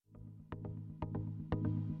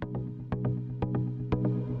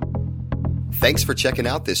Thanks for checking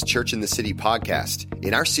out this Church in the City podcast.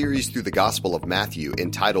 In our series through the Gospel of Matthew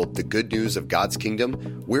entitled The Good News of God's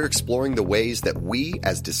Kingdom, we're exploring the ways that we,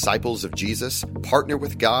 as disciples of Jesus, partner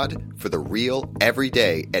with God for the real,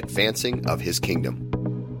 everyday advancing of His kingdom.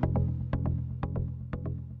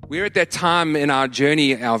 We're at that time in our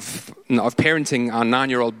journey of parenting our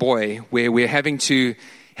 9-year-old boy where we're having to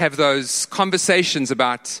have those conversations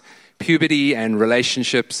about puberty and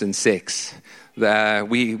relationships and sex.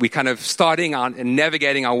 We kind of starting on and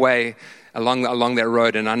navigating our way along that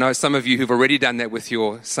road. And I know some of you who've already done that with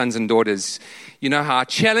your sons and daughters, you know how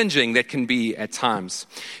challenging that can be at times.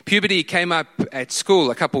 Puberty came up at school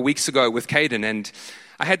a couple of weeks ago with Caden, and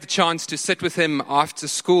I had the chance to sit with him after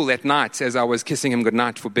school that night as I was kissing him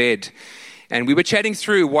goodnight for bed. And we were chatting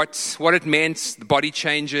through what it meant, the body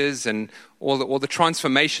changes and all the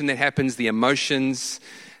transformation that happens, the emotions.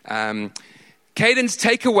 Caden's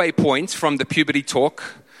takeaway point from the puberty talk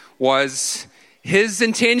was his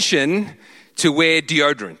intention to wear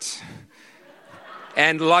deodorant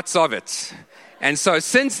and lots of it. And so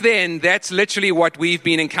since then, that's literally what we've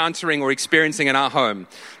been encountering or experiencing in our home.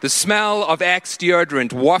 The smell of Axe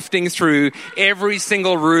deodorant wafting through every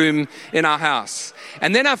single room in our house.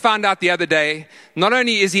 And then I found out the other day, not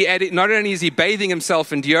only is he bathing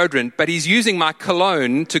himself in deodorant, but he's using my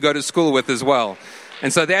cologne to go to school with as well.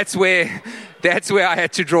 And so that's where I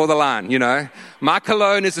had to draw the line, you know. My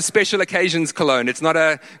cologne is a special occasions cologne. It's not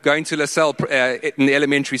a going to LaSalle in the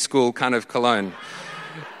elementary school kind of cologne.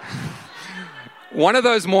 One of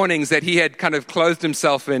those mornings that he had kind of clothed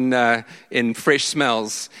himself in fresh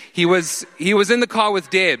smells, he was in the car with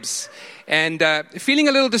Debs and feeling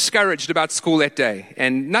a little discouraged about school that day.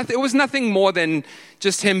 And it was nothing more than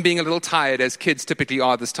just him being a little tired, as kids typically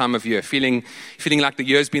are this time of year, feeling like the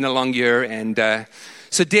year's been a long year. And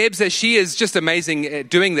so Debs, as she is just amazing at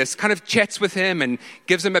doing this, kind of chats with him and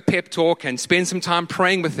gives him a pep talk and spends some time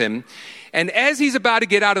praying with him. And as he's about to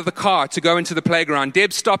get out of the car to go into the playground,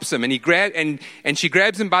 Deb stops him and she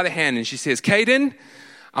grabs him by the hand and she says, "Caden,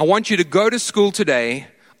 I want you to go to school today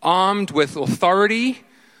armed with authority,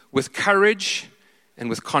 with courage, and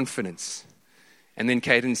with confidence." And then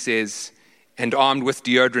Caden says, "And armed with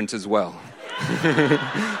deodorant as well."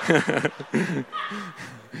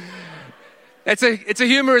 It's a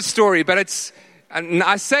humorous story, but and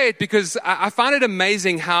I say it because I find it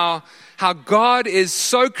amazing how God is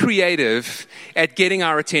so creative at getting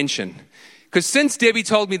our attention. Because since Debbie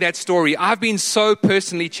told me that story, I've been so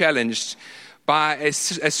personally challenged by a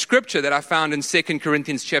scripture that I found in 2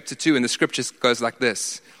 Corinthians chapter 2, and the scripture goes like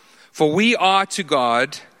this: "For we are to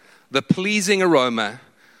God the pleasing aroma,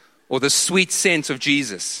 or the sweet scent of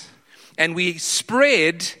Jesus, and we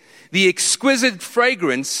spread the exquisite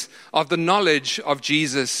fragrance of the knowledge of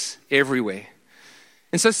Jesus everywhere."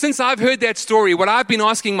 And so since I've heard that story, what I've been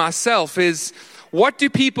asking myself is, what do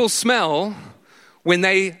people smell when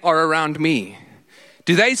they are around me?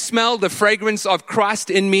 Do they smell the fragrance of Christ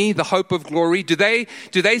in me, the hope of glory? Do they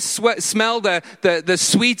smell the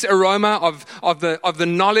sweet aroma of the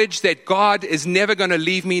knowledge that God is never going to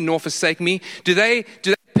leave me nor forsake me? Do they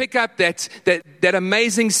pick up that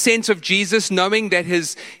amazing sense of Jesus, knowing that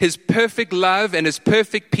his perfect love and his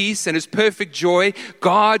perfect peace and his perfect joy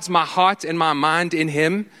guards my heart and my mind in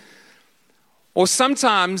him? Or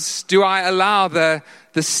sometimes do I allow the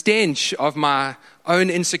stench of my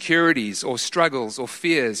own insecurities or struggles or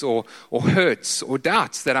fears or hurts or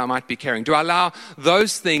doubts that I might be carrying? Do I allow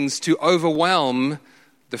those things to overwhelm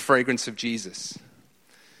the fragrance of Jesus?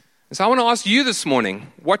 And so I want to ask you this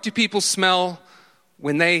morning, what do people smell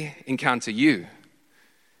when they encounter you?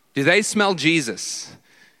 Do they smell Jesus?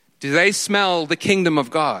 Do they smell the kingdom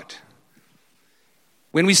of God?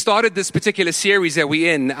 When we started this particular series that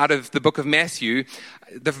we're in out of the book of Matthew,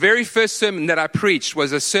 the very first sermon that I preached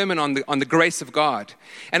was a sermon on the grace of God.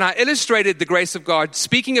 And I illustrated the grace of God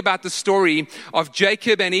speaking about the story of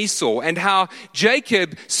Jacob and Esau and how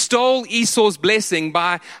Jacob stole Esau's blessing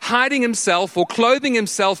by hiding himself or clothing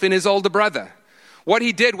himself in his older brother. What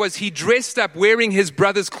he did was he dressed up wearing his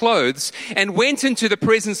brother's clothes and went into the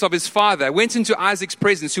presence of his father, went into Isaac's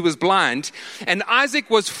presence, who was blind. And Isaac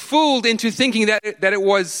was fooled into thinking that it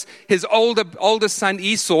was his older son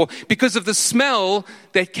Esau because of the smell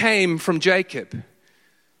that came from Jacob.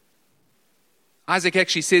 Isaac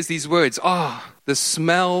actually says these words, the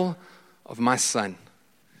smell of my son."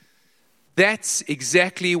 That's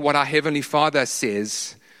exactly what our Heavenly Father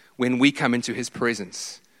says when we come into his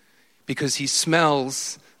presence, because he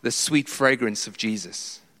smells the sweet fragrance of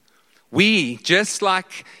Jesus. We, just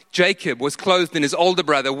like Jacob was clothed in his older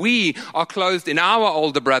brother, we are clothed in our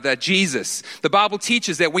older brother, Jesus. The Bible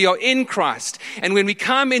teaches that we are in Christ. And when we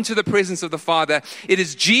come into the presence of the Father, it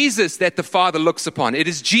is Jesus that the Father looks upon. It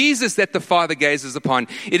is Jesus that the Father gazes upon.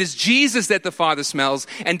 It is Jesus that the Father smells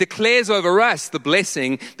and declares over us the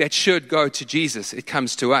blessing that should go to Jesus. It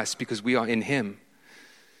comes to us because we are in him.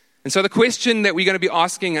 And so the question that we're going to be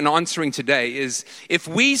asking and answering today is, if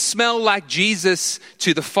we smell like Jesus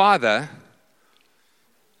to the Father,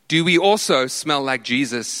 do we also smell like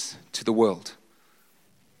Jesus to the world?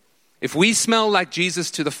 If we smell like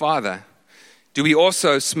Jesus to the Father, do we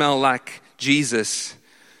also smell like Jesus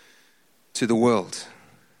to the world?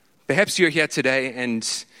 Perhaps you're here today and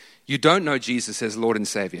you don't know Jesus as Lord and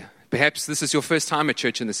Savior. Perhaps this is your first time at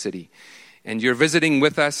Church in the City and you're visiting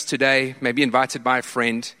with us today, maybe invited by a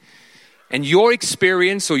friend. And your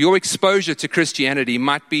experience or your exposure to Christianity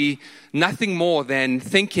might be nothing more than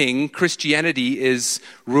thinking Christianity is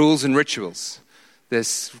rules and rituals.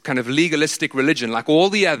 This kind of legalistic religion, like all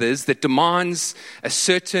the others, that demands a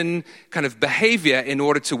certain kind of behavior in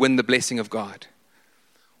order to win the blessing of God.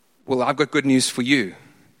 Well, I've got good news for you.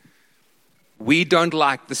 We don't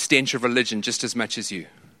like the stench of religion just as much as you,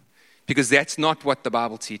 because that's not what the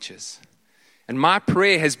Bible teaches. And my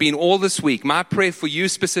prayer has been all this week, my prayer for you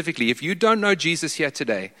specifically, if you don't know Jesus here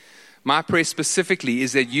today, my prayer specifically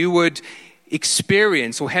is that you would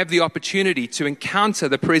experience or have the opportunity to encounter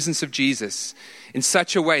the presence of Jesus in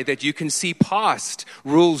such a way that you can see past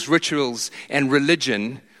rules, rituals, and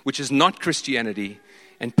religion, which is not Christianity,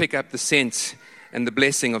 and pick up the scent and the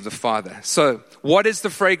blessing of the Father. So, what is the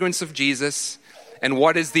fragrance of Jesus, and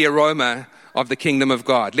what is the aroma of the kingdom of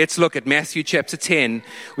God? Let's look at Matthew chapter 10.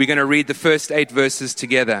 We're going to read the first 8 verses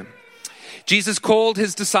together. Jesus called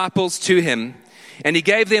his disciples to him, and he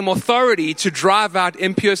gave them authority to drive out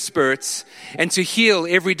impure spirits and to heal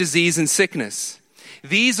every disease and sickness.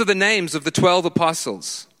 These are the names of the 12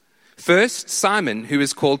 apostles. First, Simon, who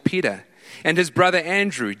is called Peter, and his brother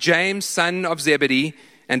Andrew, James, son of Zebedee,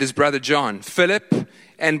 and his brother John, Philip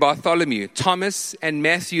and Bartholomew, Thomas and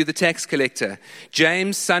Matthew the tax collector,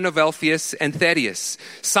 James son of Alphaeus and Thaddeus,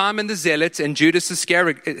 Simon the zealot, and Judas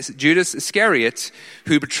Iscariot,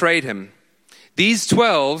 who betrayed him. These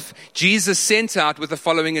 12 Jesus sent out with the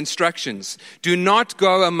following instructions: do not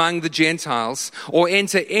go among the Gentiles or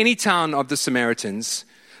enter any town of the Samaritans.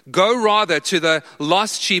 Go rather to the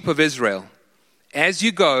lost sheep of Israel. As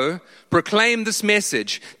you go, proclaim this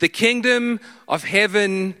message: the kingdom of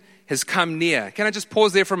heaven has come near. Can I just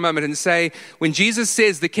pause there for a moment and say, when Jesus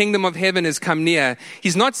says the kingdom of heaven has come near,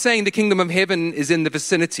 he's not saying the kingdom of heaven is in the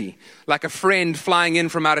vicinity, like a friend flying in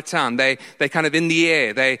from out of town. They kind of in the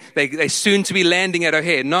air. They soon to be landing at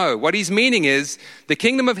O'Hare. No, what he's meaning is the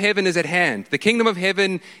kingdom of heaven is at hand. The kingdom of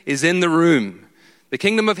heaven is in the room. The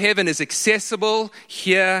kingdom of heaven is accessible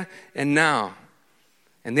here and now.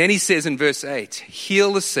 And then he says in verse 8,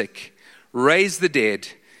 heal the sick, raise the dead,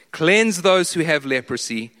 cleanse those who have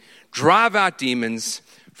leprosy, drive out demons.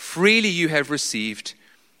 Freely you have received,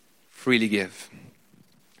 freely give.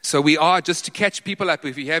 So we are, just to catch people up,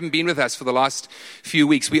 if you haven't been with us for the last few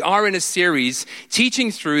weeks, we are in a series teaching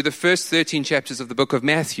through the first 13 chapters of the book of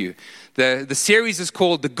Matthew. The series is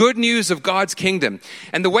called The Good News of God's Kingdom.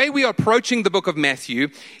 And the way we are approaching the book of Matthew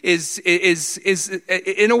is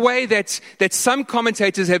in a way that some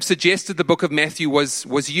commentators have suggested the book of Matthew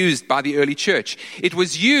was used by the early church. It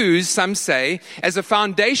was used, some say, as a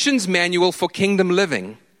foundations manual for kingdom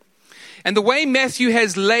living. And the way Matthew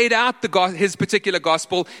has laid out his particular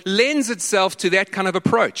gospel lends itself to that kind of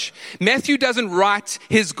approach. Matthew doesn't write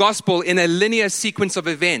his gospel in a linear sequence of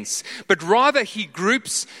events, but rather he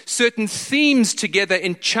groups certain themes together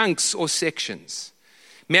in chunks or sections.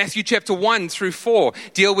 Matthew chapter 1 through 4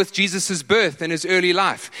 deal with Jesus' birth and his early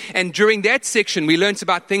life. And during that section, we learnt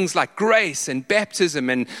about things like grace and baptism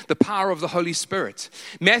and the power of the Holy Spirit.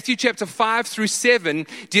 Matthew chapter 5 through 7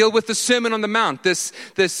 deal with the Sermon on the Mount, this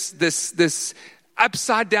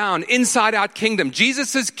upside down, inside out kingdom.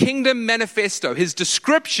 Jesus' kingdom manifesto, his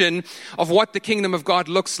description of what the kingdom of God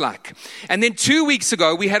looks like. And then 2 weeks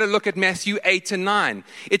ago, we had a look at Matthew 8 and 9.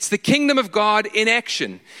 It's the kingdom of God in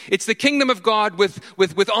action. It's the kingdom of God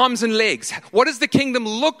with arms and legs. What does the kingdom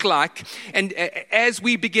look like and as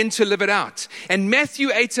we begin to live it out? And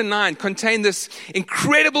Matthew 8 and 9 contain this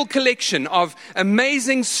incredible collection of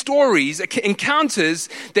amazing stories, encounters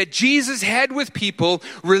that Jesus had with people,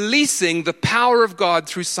 releasing the power of God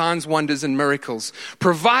through signs, wonders, and miracles,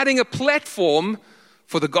 providing a platform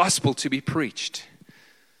for the gospel to be preached.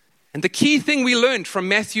 And the key thing we learned from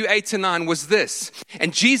Matthew 8 to 9 was this,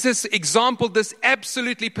 and Jesus exampled this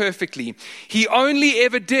absolutely perfectly. He only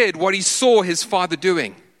ever did what he saw his Father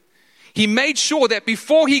doing. He made sure that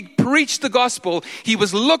before he preached the gospel, he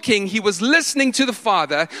was listening to the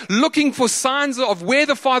Father, looking for signs of where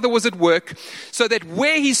the Father was at work, so that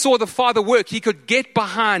where he saw the Father work, he could get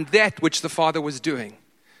behind that which the Father was doing.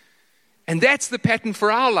 And that's the pattern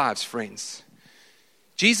for our lives, friends.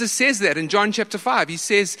 Jesus says that in John chapter 5. He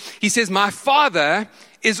says, my Father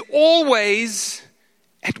is always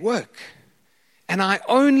at work, and I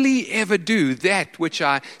only ever do that which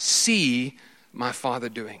I see my Father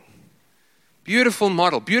doing. Beautiful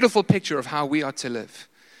model, beautiful picture of how we are to live.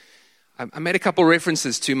 I made a couple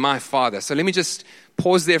references to my Father. So let me just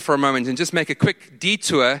pause there for a moment and just make a quick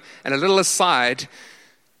detour and a little aside.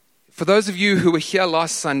 For those of you who were here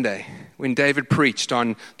last Sunday when David preached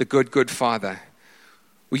on the good Father,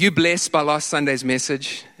 were you blessed by last Sunday's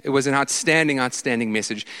message? It was an outstanding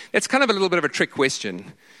message. That's kind of a little bit of a trick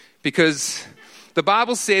question, because the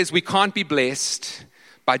Bible says we can't be blessed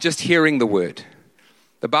by just hearing the word.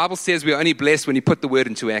 The Bible says we're only blessed when you put the word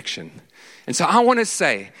into action. And so I want to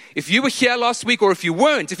say, if you were here last week, or if you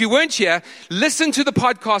weren't here, listen to the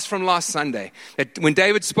podcast from last Sunday when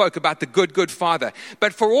David spoke about the good Father.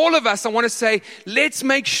 But for all of us, I want to say, let's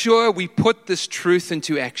make sure we put this truth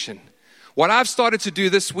into action. What I've started to do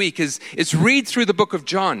this week is read through the book of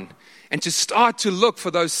John and to start to look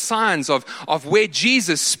for those signs of where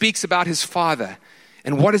Jesus speaks about his Father.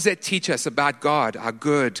 And what does that teach us about God, our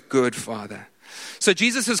good Father? So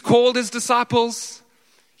Jesus has called his disciples.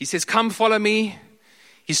 He says, come follow me.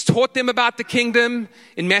 He's taught them about the kingdom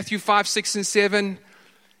in Matthew 5, 6, and 7.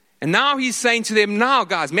 And now he's saying to them, now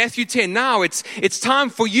guys, Matthew 10, now it's time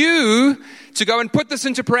for you to go and put this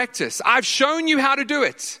into practice. I've shown you how to do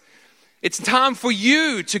it. It's time for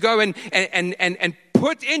you to go and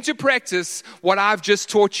put into practice what I've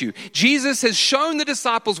just taught you. Jesus has shown the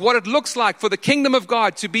disciples what it looks like for the kingdom of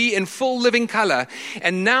God to be in full living color.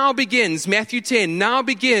 And now begins, Matthew 10,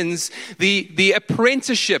 the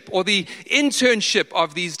apprenticeship or the internship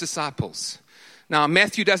of these disciples. Now,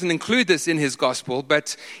 Matthew doesn't include this in his gospel,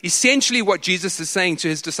 but essentially what Jesus is saying to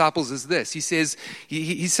his disciples is this. He says,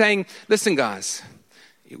 he's saying, listen, guys.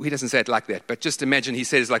 He doesn't say it like that, but just imagine he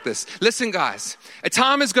says it like this. Listen, guys, a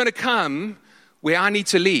time is going to come where I need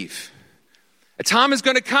to leave. A time is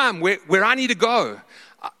going to come where I need to go.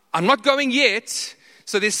 I'm not going yet,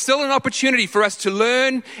 so there's still an opportunity for us to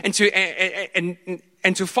learn and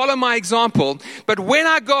to follow my example. But when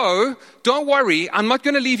I go, don't worry, I'm not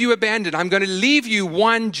going to leave you abandoned. I'm going to leave you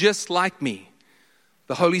one just like me,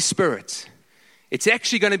 the Holy Spirit. It's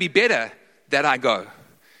actually going to be better that I go,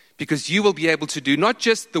 because you will be able to do not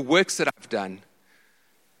just the works that I've done,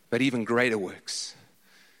 but even greater works.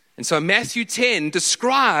 And so Matthew 10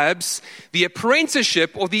 describes the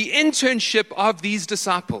apprenticeship or the internship of these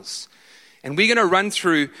disciples. And we're going to run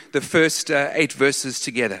through the first 8 verses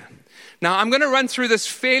together. Now, I'm going to run through this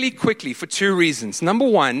fairly quickly for 2 reasons. Number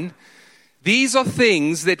one, these are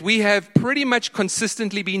things that we have pretty much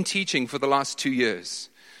consistently been teaching for the last 2 years.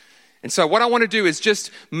 And so what I want to do is just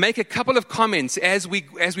make a couple of comments as we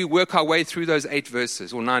work our way through those 8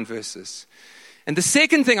 verses or 9 verses. And the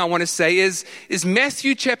second thing I want to say is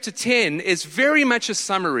Matthew chapter 10 is very much a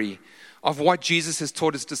summary of what Jesus has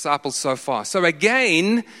taught his disciples so far. So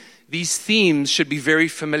again, these themes should be very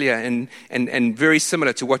familiar and very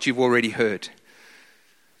similar to what you've already heard.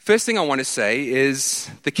 First thing I want to say is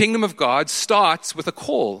the kingdom of God starts with a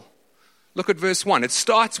call. Look at verse 1. It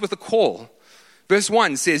starts with a call. Verse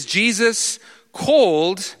 1 says, Jesus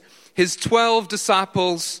called his 12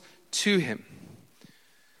 disciples to him.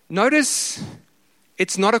 Notice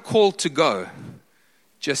it's not a call to go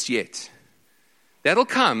just yet. That'll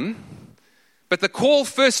come. But the call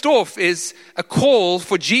first off is a call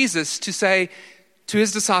for Jesus to say to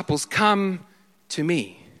his disciples, come to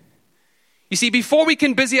me. You see, before we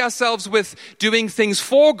can busy ourselves with doing things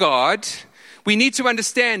for God, we need to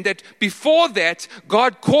understand that before that,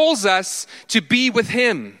 God calls us to be with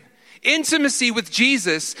him. Intimacy with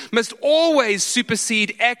Jesus must always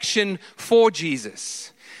supersede action for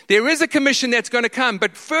Jesus. There is a commission that's going to come,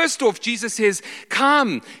 but first off, Jesus says,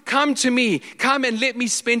 come to me. Come and let me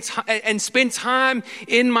spend time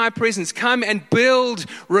in my presence. Come and build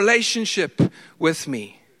relationship with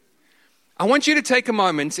me. I want you to take a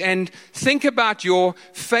moment and think about your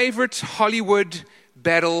favorite Hollywood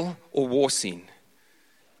battle or war scene.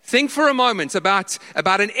 Think for a moment about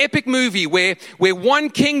an epic movie where one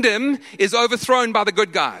kingdom is overthrown by the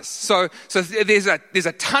good guys. So there's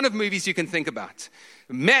a ton of movies you can think about.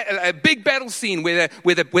 A big battle scene where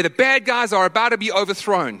the bad guys are about to be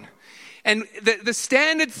overthrown. And the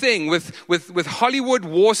standard thing with Hollywood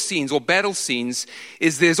war scenes or battle scenes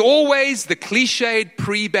is there's always the cliched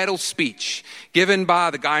pre-battle speech given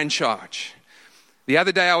by the guy in charge. The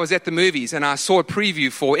other day I was at the movies and I saw a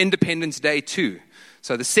preview for Independence Day 2.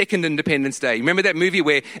 So the second Independence Day. Remember that movie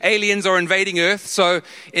where aliens are invading Earth? So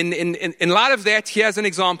in light of that, here's an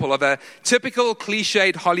example of a typical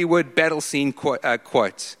cliched Hollywood battle scene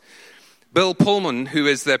quote. Bill Pullman, who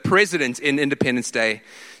is the president in Independence Day,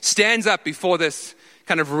 stands up before this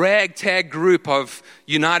kind of ragtag group of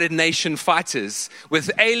United Nations fighters with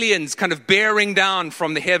aliens kind of bearing down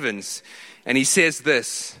from the heavens. And he says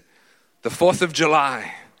this: the 4th of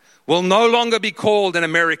July will no longer be called an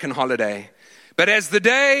American holiday, but as the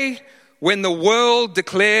day when the world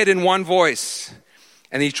declared in one voice.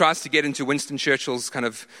 And he tries to get into Winston Churchill's kind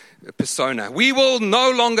of persona. We will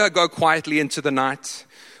no longer go quietly into the night.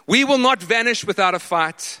 We will not vanish without a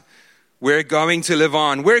fight. We're going to live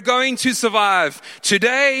on. We're going to survive.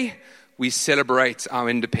 Today, we celebrate our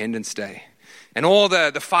Independence Day. And all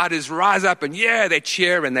the fighters rise up and they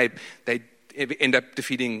cheer and they end up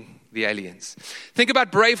defeating the aliens. Think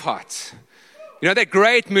about Braveheart. You know, that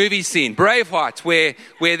great movie scene, Braveheart,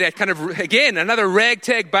 where that kind of, again, another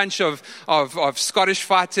ragtag bunch of Scottish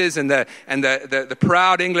fighters and the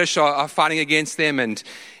proud English are fighting against them. And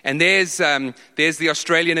there's the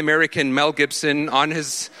Australian American Mel Gibson on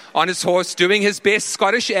his horse doing his best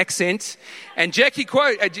Scottish accent. And Jackie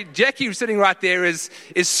sitting right there is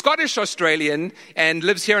Scottish Australian and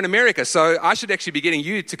lives here in America. So I should actually be getting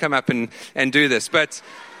you to come up and do this. But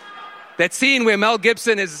that scene where Mel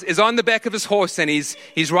Gibson is on the back of his horse and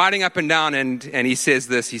he's riding up and down and he says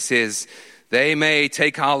this, he says, they may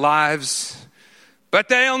take our lives, but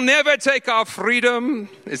they'll never take our freedom.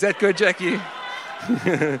 Is that good, Jackie?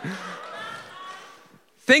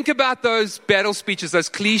 Think about those battle speeches, those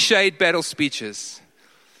cliched battle speeches.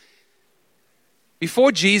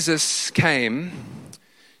 Before Jesus came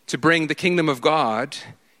to bring the kingdom of God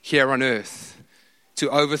here on earth,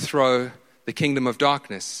 to overthrow the kingdom of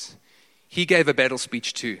darkness, he gave a battle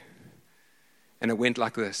speech too. And it went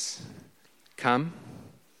like this: come,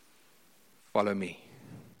 follow me.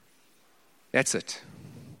 That's it.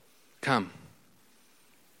 Come,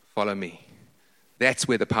 follow me. That's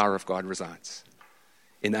where the power of God resides.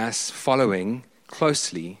 In us following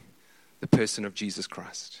closely the person of Jesus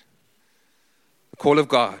Christ. The call of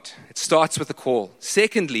God. It starts with a call.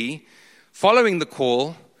 Secondly, following the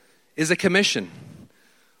call is a commission.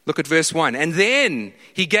 Look at verse 1. And then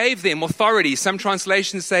he gave them authority. Some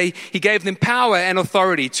translations say he gave them power and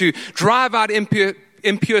authority to drive out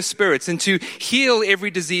impure spirits and to heal every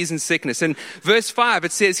disease and sickness. And verse 5,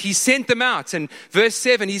 it says he sent them out. And verse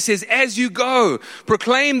 7, he says, as you go,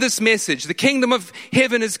 proclaim this message. The kingdom of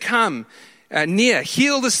heaven has come near.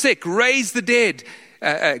 Heal the sick, raise the dead,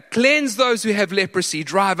 cleanse those who have leprosy,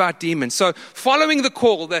 drive out demons. So following the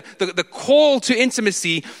call, the call to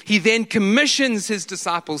intimacy, he then commissions his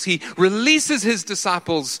disciples. He releases his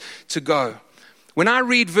disciples to go. When I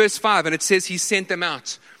read verse 5 and it says he sent them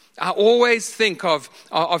out, I always think of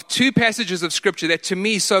two passages of scripture that to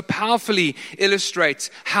me so powerfully illustrate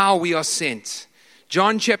how we are sent.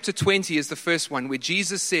 John chapter 20 is the first one where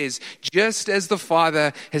Jesus says, just as the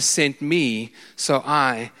Father has sent me, so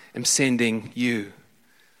I am sending you.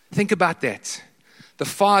 Think about that. The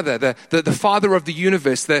Father, the Father of the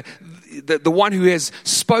universe, the one who has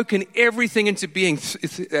spoken everything into being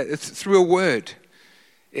through a word,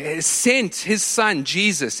 sent his son,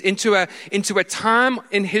 Jesus, into a time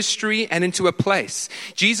in history and into a place.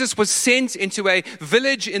 Jesus was sent into a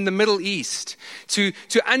village in the Middle East to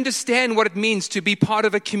understand what it means to be part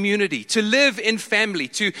of a community, to live in family,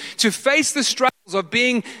 to face the struggles of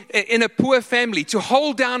being in a poor family, to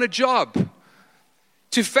hold down a job,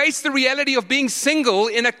 to face the reality of being single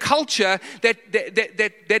in a culture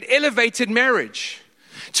that elevated marriage,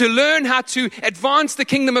 to learn how to advance the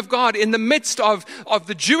kingdom of God in the midst of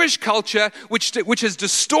the Jewish culture, which has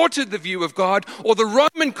distorted the view of God, or the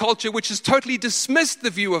Roman culture, which has totally dismissed the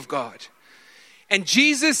view of God. And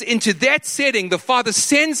Jesus, into that setting, the Father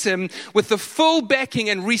sends him with the full backing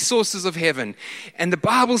and resources of heaven. And the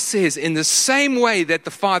Bible says, in the same way that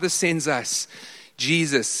the Father sends us,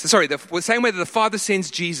 the same way that the Father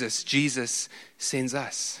sends Jesus, Jesus sends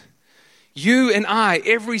us. You and I,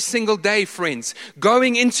 every single day, friends,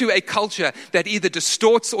 going into a culture that either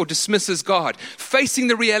distorts or dismisses God, facing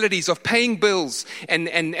the realities of paying bills and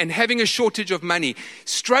having a shortage of money,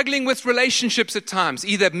 struggling with relationships at times,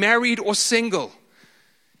 either married or single.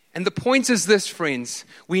 And the point is this, friends,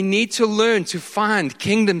 we need to learn to find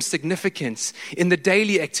kingdom significance in the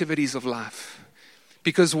daily activities of life.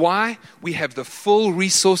 Because why? We have the full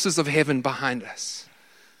resources of heaven behind us.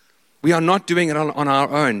 We are not doing it on our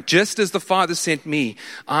own. Just as the Father sent me,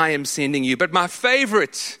 I am sending you. But my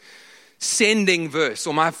favorite sending verse,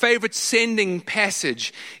 or my favorite sending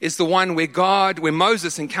passage, is the one where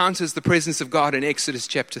Moses encounters the presence of God in Exodus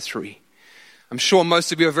chapter 3. I'm sure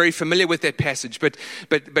most of you are very familiar with that passage, but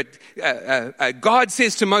God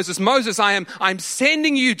says to Moses, Moses, I'm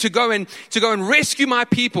sending you to go and rescue my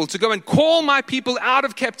people, to go and call my people out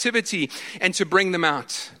of captivity and to bring them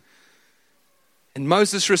out. And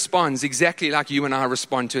Moses responds exactly like you and I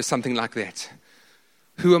respond to something like that.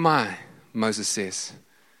 Who am I? Moses says.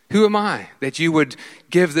 Who am I that you would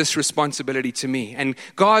give this responsibility to me? And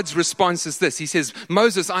God's response is this. He says,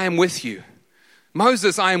 Moses, I am with you.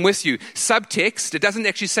 Moses, I am with you. Subtext, it doesn't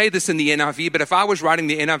actually say this in the NIV, but if I was writing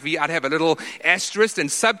the NIV, I'd have a little asterisk, and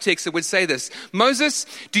subtext, it would say this. Moses,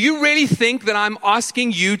 do you really think that I'm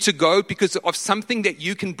asking you to go because of something that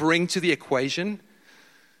you can bring to the equation?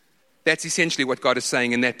 That's essentially what God is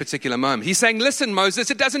saying in that particular moment. He's saying, listen,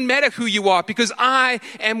 Moses, it doesn't matter who you are because I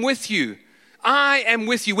am with you. I am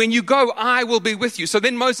with you. When you go, I will be with you. So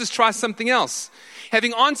then Moses tries something else.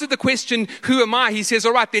 Having answered the question, who am I? He says,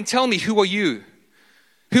 all right, then tell me, who are you?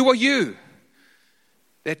 Who are you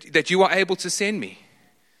that you are able to send me?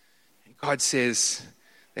 And God says,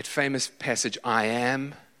 that famous passage, I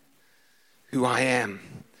am who I am.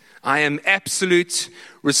 I am absolute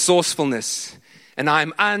resourcefulness, and I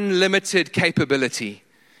am unlimited capability,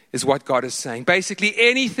 is what God is saying. Basically,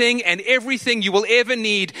 anything and everything you will ever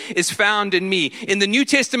need is found in me. In the New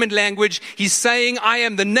Testament language, he's saying, I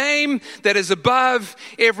am the name that is above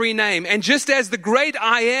every name. And just as the great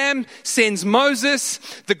I am sends Moses,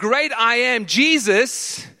 the great I am,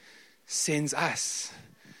 Jesus, sends us.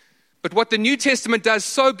 But what the New Testament does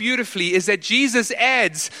so beautifully is that Jesus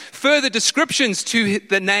adds further descriptions to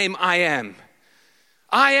the name I am.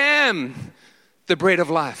 I am the bread of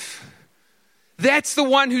life. That's the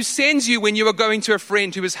one who sends you when you are going to a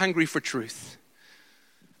friend who is hungry for truth.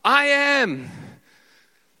 I am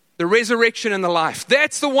the resurrection and the life.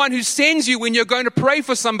 That's the one who sends you when you're going to pray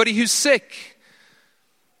for somebody who's sick.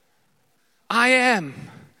 I am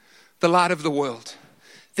the light of the world.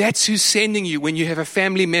 That's who's sending you when you have a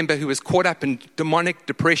family member who is caught up in demonic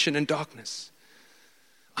depression and darkness.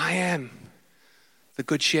 I am the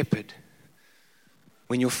good shepherd.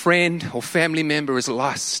 When your friend or family member is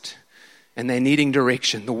lost and they're needing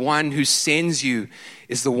direction, the one who sends you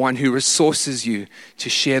is the one who resources you to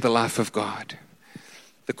share the life of God.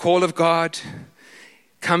 The call of God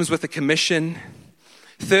comes with a commission.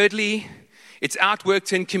 Thirdly, it's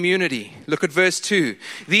outworked in community. Look at verse 2.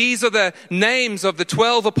 These are the names of the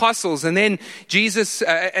 12 apostles. And then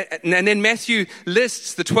Matthew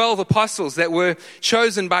lists the 12 apostles that were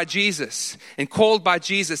chosen by Jesus and called by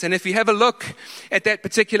Jesus. And if you have a look at that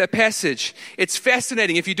particular passage, it's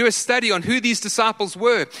fascinating if you do a study on who these disciples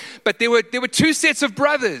were. But there were two sets of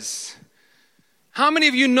brothers. How many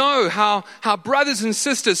of you know how brothers and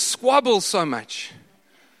sisters squabble so much?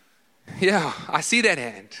 Yeah, I see that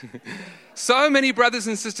hand. So many brothers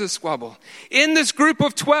and sisters squabble. In this group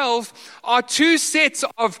of 12 are two sets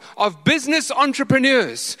of business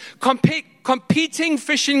entrepreneurs, competing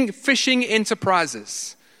fishing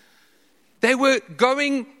enterprises. They were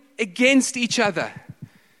going against each other,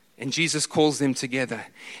 and Jesus calls them together.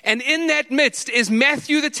 And in that midst is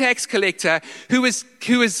Matthew the tax collector, who is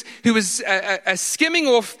skimming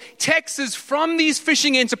off taxes from these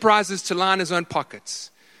fishing enterprises to line his own pockets.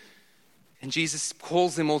 And Jesus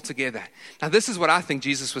calls them all together. Now, this is what I think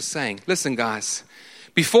Jesus was saying. Listen, guys,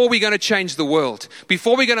 before we're going to change the world,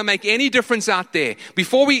 before we're going to make any difference out there,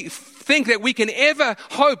 before we think that we can ever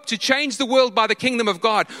hope to change the world by the kingdom of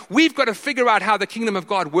God, we've got to figure out how the kingdom of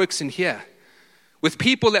God works in here. With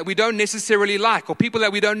people that we don't necessarily like, or people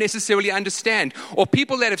that we don't necessarily understand, or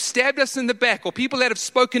people that have stabbed us in the back, or people that have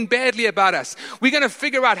spoken badly about us. We're going to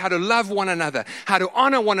figure out how to love one another, how to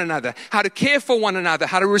honor one another, how to care for one another,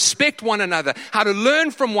 how to respect one another, how to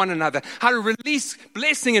learn from one another, how to release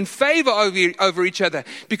blessing and favor over each other.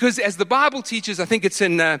 Because as the Bible teaches, I think it's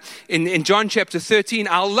in John chapter 13,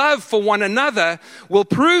 our love for one another will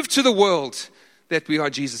prove to the world that we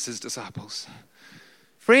are Jesus' disciples.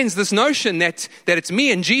 Friends, this notion that it's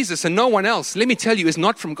me and Jesus and no one else, let me tell you, is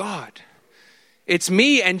not from God. It's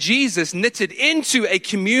me and Jesus knitted into a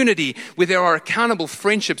community where there are accountable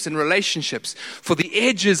friendships and relationships for the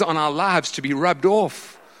edges on our lives to be rubbed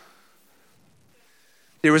off.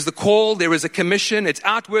 There is the call, there is a commission, it's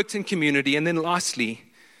outworked in community, and then lastly,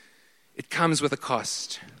 it comes with a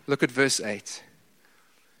cost. Look at verse 8.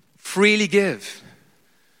 Freely give.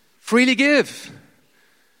 Freely give.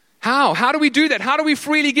 How? How do we do that? How do we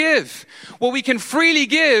freely give? Well, we can freely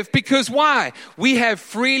give because why? We have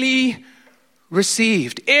freely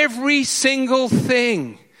received. Every single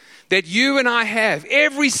thing that you and I have,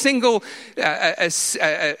 every single a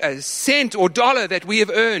cent or dollar that we have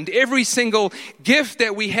earned, every single gift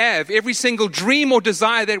that we have, every single dream or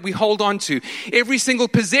desire that we hold on to, every single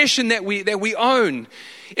possession that we own,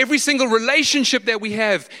 every single relationship that we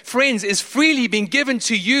have, friends, is freely being given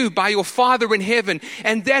to you by your Father in heaven.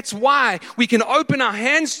 And that's why we can open our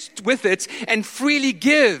hands with it and freely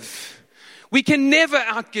give. We can never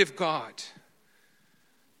outgive God.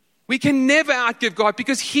 We can never outgive God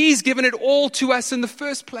because He's given it all to us in the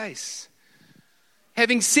first place.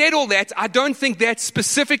 Having said all that, I don't think that's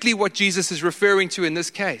specifically what Jesus is referring to in this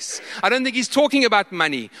case. I don't think He's talking about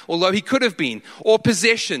money, although He could have been, or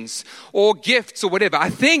possessions, or gifts, or whatever. I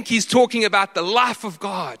think He's talking about the life of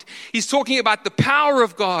God. He's talking about the power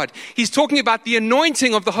of God. He's talking about the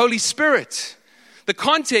anointing of the Holy Spirit. The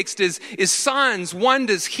context is signs,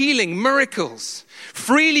 wonders, healing, miracles.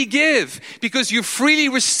 Freely give because you freely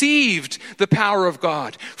received the power of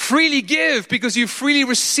God. Freely give because you freely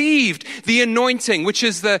received the anointing, which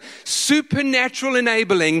is the supernatural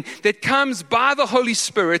enabling that comes by the Holy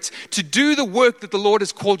Spirit to do the work that the Lord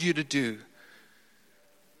has called you to do.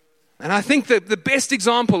 And I think that the best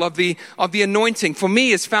example of the anointing for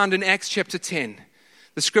me is found in Acts chapter 10.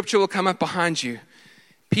 The scripture will come up behind you.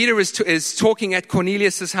 Peter is talking at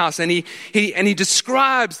Cornelius' house, and he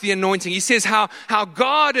describes the anointing. He says how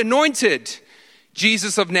God anointed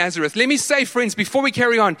Jesus of Nazareth. Let me say, friends, before we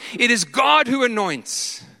carry on, it is God who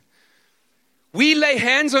anoints. We lay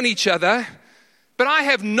hands on each other, but I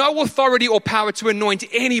have no authority or power to anoint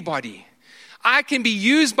anybody. I can be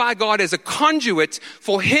used by God as a conduit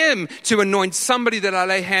for Him to anoint somebody that I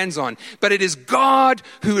lay hands on. But it is God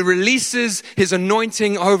who releases His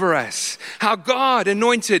anointing over us. How God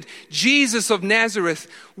anointed Jesus of Nazareth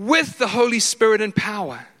with the Holy Spirit and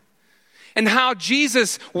power. And how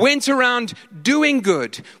Jesus went around doing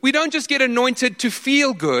good. We don't just get anointed to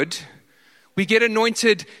feel good. We get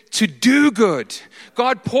anointed to do good.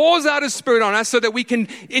 God pours out His Spirit on us so that we can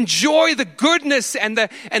enjoy the goodness and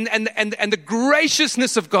the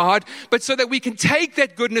graciousness of God, but so that we can take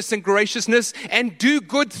that goodness and graciousness and do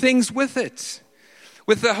good things with it.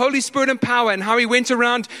 With the Holy Spirit and power, and how He went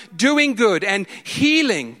around doing good and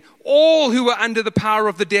healing all who were under the power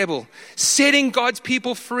of the devil, setting God's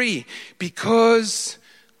people free because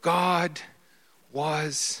God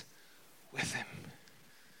was with Him.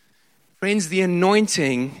 Friends, the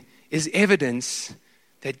anointing is evidence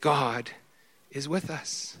that God is with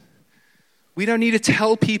us. We don't need to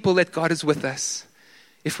tell people that God is with us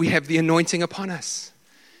if we have the anointing upon us,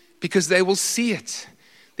 because they will see it.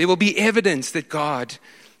 There will be evidence that God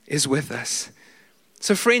is with us.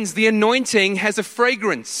 So friends, the anointing has a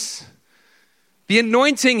fragrance. The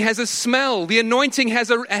anointing has a smell. The anointing has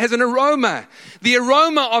an aroma. The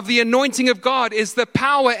aroma of the anointing of God is the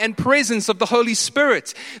power and presence of the Holy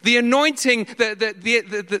Spirit. The anointing,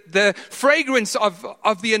 the fragrance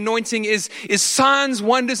of the anointing is signs,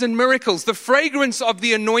 wonders, and miracles. The fragrance of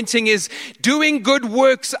the anointing is doing good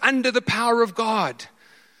works under the power of God.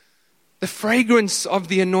 The fragrance of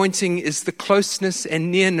the anointing is the closeness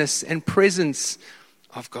and nearness and presence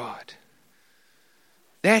of God.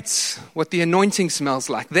 That's what the anointing smells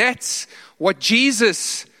like. That's what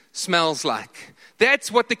Jesus smells like.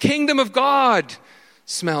 That's what the kingdom of God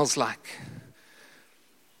smells like.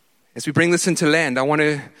 As we bring this into land, I want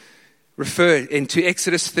to refer into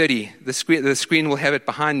Exodus 30. The screen will have it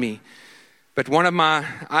behind me. But one of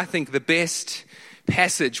I think the best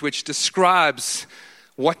passage which describes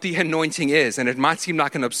what the anointing is, and it might seem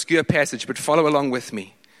like an obscure passage, but follow along with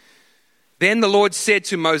me. Then the Lord said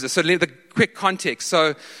to Moses, so the quick context.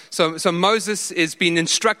 So Moses is being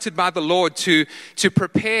instructed by the Lord to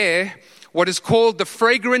prepare what is called the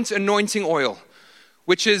fragrant anointing oil,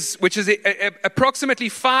 which is approximately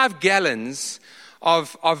 5 gallons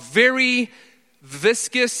of very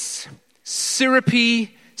viscous,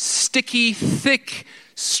 syrupy, sticky, thick,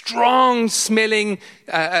 strong smelling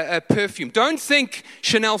perfume. Don't think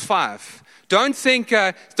Chanel 5. Don't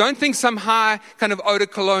think some high kind of eau de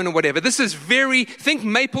cologne or whatever. This is think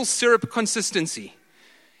maple syrup consistency,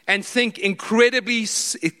 and think incredibly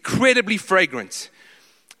fragrant.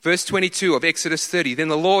 Verse 22 of Exodus 30. Then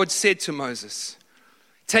the Lord said to Moses,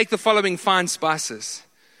 take the following fine spices,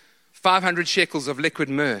 500 shekels of liquid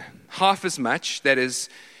myrrh, half as much, that is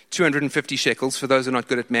 250 shekels for those who are not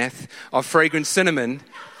good at math, of fragrant cinnamon,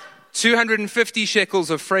 250 shekels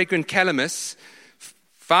of fragrant calamus,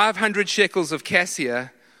 500 shekels of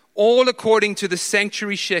cassia, all according to the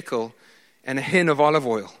sanctuary shekel, and a hin of olive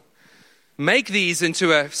oil. Make these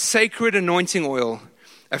into a sacred anointing oil,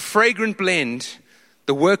 a fragrant blend,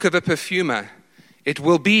 the work of a perfumer. It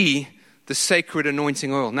will be the the sacred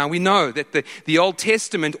anointing oil. Now we know that the Old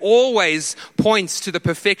Testament always points to the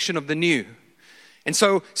perfection of the New. And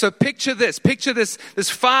so picture this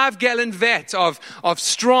 5-gallon vat of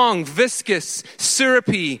strong, viscous,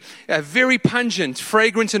 syrupy, very pungent,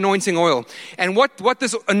 fragrant anointing oil. And what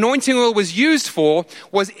this anointing oil was used for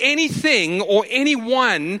was anything or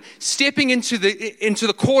anyone stepping into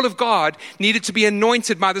the call of God needed to be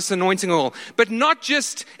anointed by this anointing oil. But not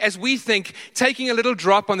just, as we think, taking a little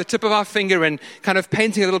drop on the tip of our finger and kind of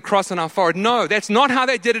painting a little cross on our forehead. No, that's not how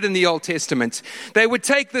they did it in the Old Testament. They would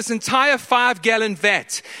take this entire 5-gallon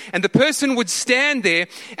vat, and the person would stand there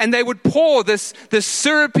and they would pour this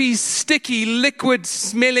syrupy, sticky, liquid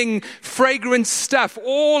smelling, fragrant stuff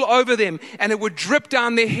all over them, and it would drip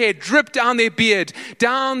down their head, drip down their beard,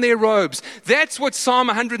 down their robes. That's what Psalm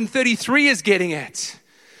 133 is getting at.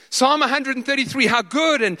 Psalm 133, how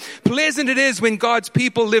good and pleasant it is when God's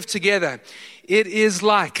people live together. It is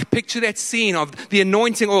like, picture that scene of the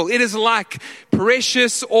anointing oil. It is like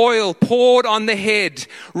precious oil poured on the head,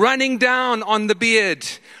 running down on the beard,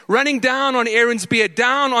 running down on Aaron's beard,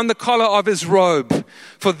 down on the collar of his robe.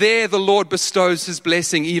 For there the Lord bestows his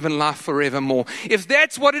blessing, even life forevermore. If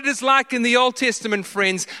that's what it is like in the Old Testament,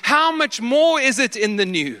 friends, how much more is it in the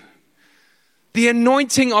New? The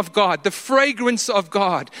anointing of God, the fragrance of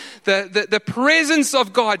God, the presence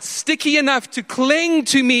of God, sticky enough to cling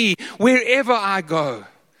to me wherever I go.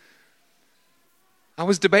 I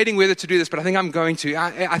was debating whether to do this, but I think I'm going to.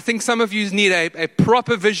 I think some of you need a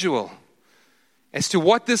proper visual as to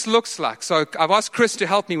what this looks like. So I've asked Chris to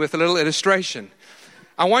help me with a little illustration.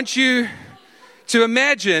 I want you to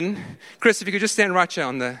imagine, Chris, if you could just stand right here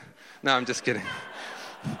on the... No, I'm just kidding.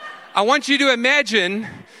 I want you to imagine...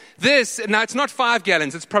 this, now it's not 5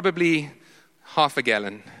 gallons, it's probably half a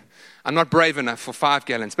gallon. I'm not brave enough for 5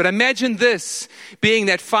 gallons. But imagine this being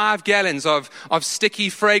that 5 gallons of sticky,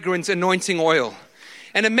 fragrant anointing oil.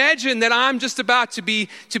 And imagine that I'm just about to be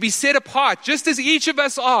set apart, just as each of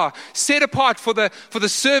us are set apart for the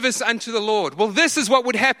service unto the Lord. Well, this is what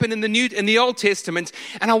would happen in the Old Testament.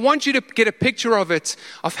 And I want you to get a picture of it,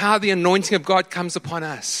 of how the anointing of God comes upon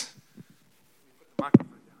us.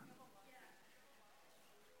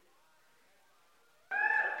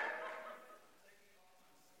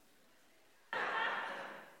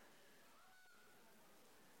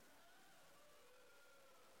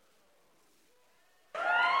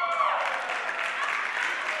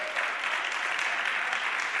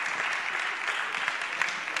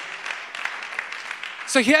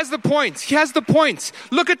 So here's the point.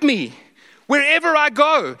 Look at me. Wherever I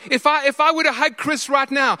go, if I were to hug Chris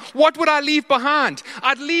right now, what would I leave behind?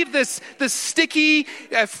 I'd leave this sticky,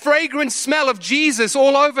 fragrant smell of Jesus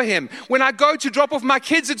all over him. When I go to drop off my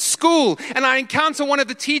kids at school and I encounter one of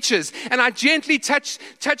the teachers and I gently touch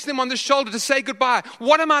them on the shoulder to say goodbye,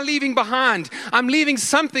 what am I leaving behind? I'm leaving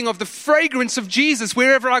something of the fragrance of Jesus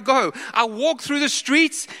wherever I go. I walk through the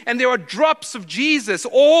streets and there are drops of Jesus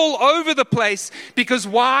all over the place, because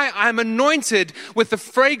why? I'm anointed with the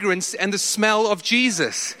fragrance and the smell of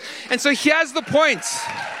Jesus. And so here's the point.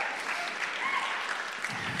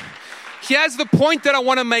 Here's the point that I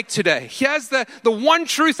want to make today. Here's the one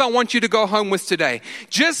truth I want you to go home with today.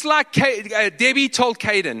 Just like Debbie told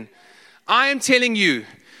Caden, I am telling you,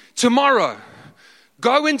 tomorrow,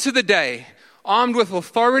 go into the day armed with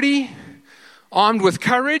authority, armed with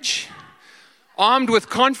courage, armed with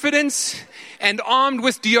confidence, and armed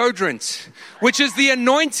with deodorant, which is the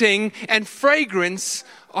anointing and fragrance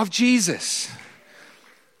of Jesus.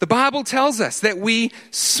 The Bible tells us that we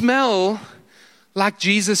smell like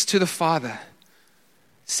Jesus to the Father.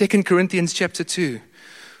 2 Corinthians chapter 2.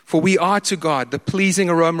 For we are to God the pleasing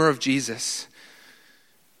aroma of Jesus.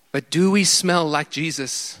 But do we smell like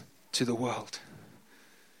Jesus to the world?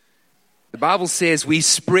 The Bible says we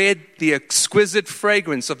spread the exquisite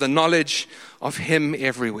fragrance of the knowledge of Him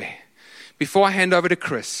everywhere. Before I hand over to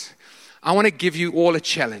Chris, I want to give you all a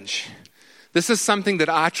challenge. This is something that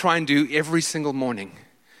I try and do every single morning.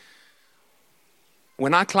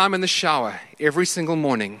 When I climb in the shower every single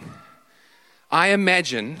morning, I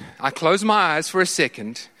close my eyes for a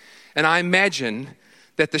second, and I imagine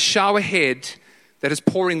that the shower head that is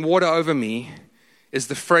pouring water over me is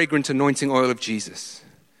the fragrant anointing oil of Jesus.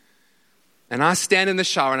 And I stand in the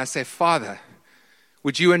shower and I say, Father,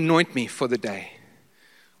 would you anoint me for the day?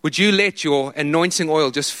 Would you let your anointing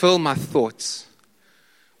oil just fill my thoughts?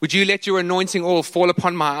 Would you let your anointing oil fall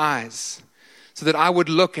upon my eyes so that I would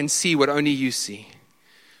look and see what only you see?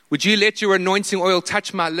 Would you let your anointing oil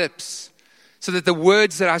touch my lips so that the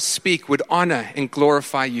words that I speak would honor and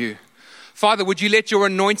glorify you? Father, would you let your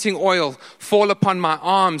anointing oil fall upon my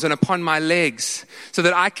arms and upon my legs so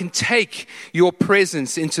that I can take your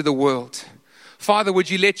presence into the world? Father, would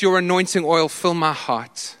you let your anointing oil fill my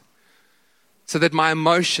heart so that my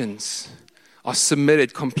emotions are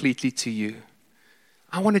submitted completely to you?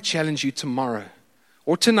 I want to challenge you tomorrow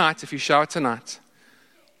or tonight if you shower tonight.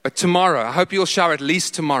 But tomorrow, I hope you'll shower at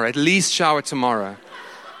least shower tomorrow.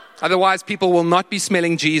 Otherwise, people will not be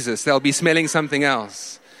smelling Jesus. They'll be smelling something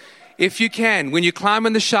else. If you can, when you climb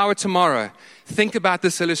in the shower tomorrow, think about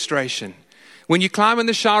this illustration. When you climb in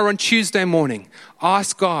the shower on Tuesday morning,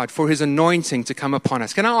 ask God for his anointing to come upon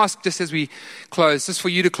us. Can I ask, just as we close, just for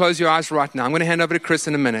you to close your eyes right now? I'm going to hand over to Chris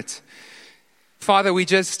in a minute. Father, we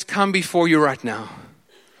just come before you right now.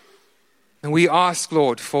 And we ask,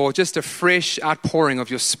 Lord, for just a fresh outpouring of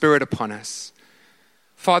your Spirit upon us.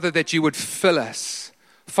 Father, that you would fill us.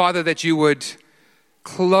 Father, that you would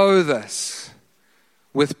clothe us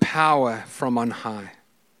with power from on high.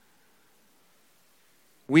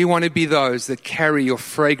 We want to be those that carry your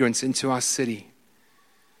fragrance into our city.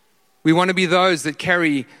 We want to be those that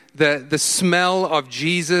carry the smell of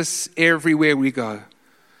Jesus everywhere we go.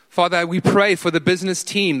 Father, we pray for the business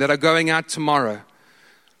team that are going out tomorrow.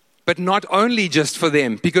 But not only just for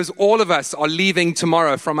them, because all of us are leaving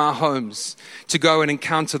tomorrow from our homes to go and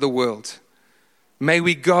encounter the world. May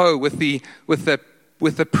we go with the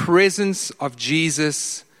presence of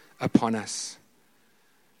Jesus upon us.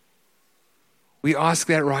 We ask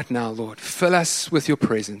that right now, Lord. Fill us with your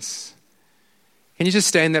presence. Can you just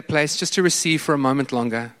stay in that place just to receive for a moment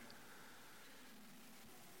longer?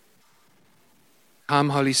 Come,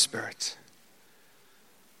 Holy Spirit.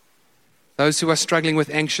 Those who are struggling with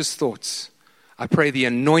anxious thoughts, I pray the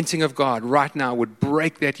anointing of God right now would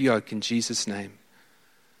break that yoke in Jesus' name.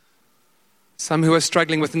 Some who are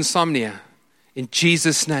struggling with insomnia, in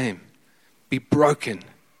Jesus' name, be broken,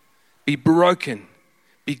 be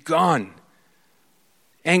gone.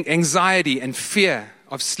 Anxiety and fear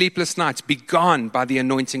of sleepless nights, be gone by the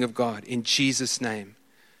anointing of God in Jesus' name.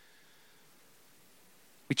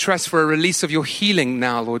 We trust for a release of your healing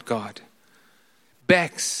now, Lord God.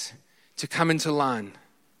 Backs to come into line,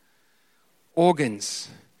 organs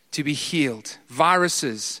to be healed,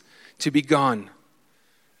 viruses to be gone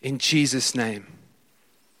in Jesus' name.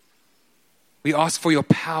 We ask for your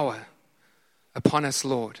power upon us,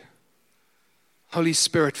 Lord. Holy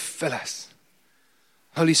Spirit, fill us.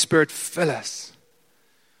 Holy Spirit, fill us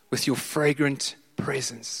with your fragrant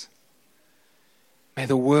presence. May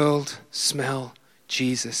the world smell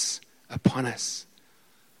Jesus upon us,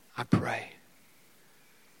 I pray.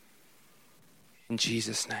 In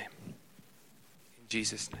Jesus' name. In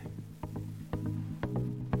Jesus' name.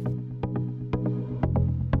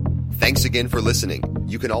 Thanks again for listening.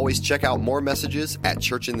 You can always check out more messages at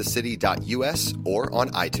churchinthecity.us or on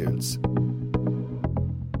iTunes.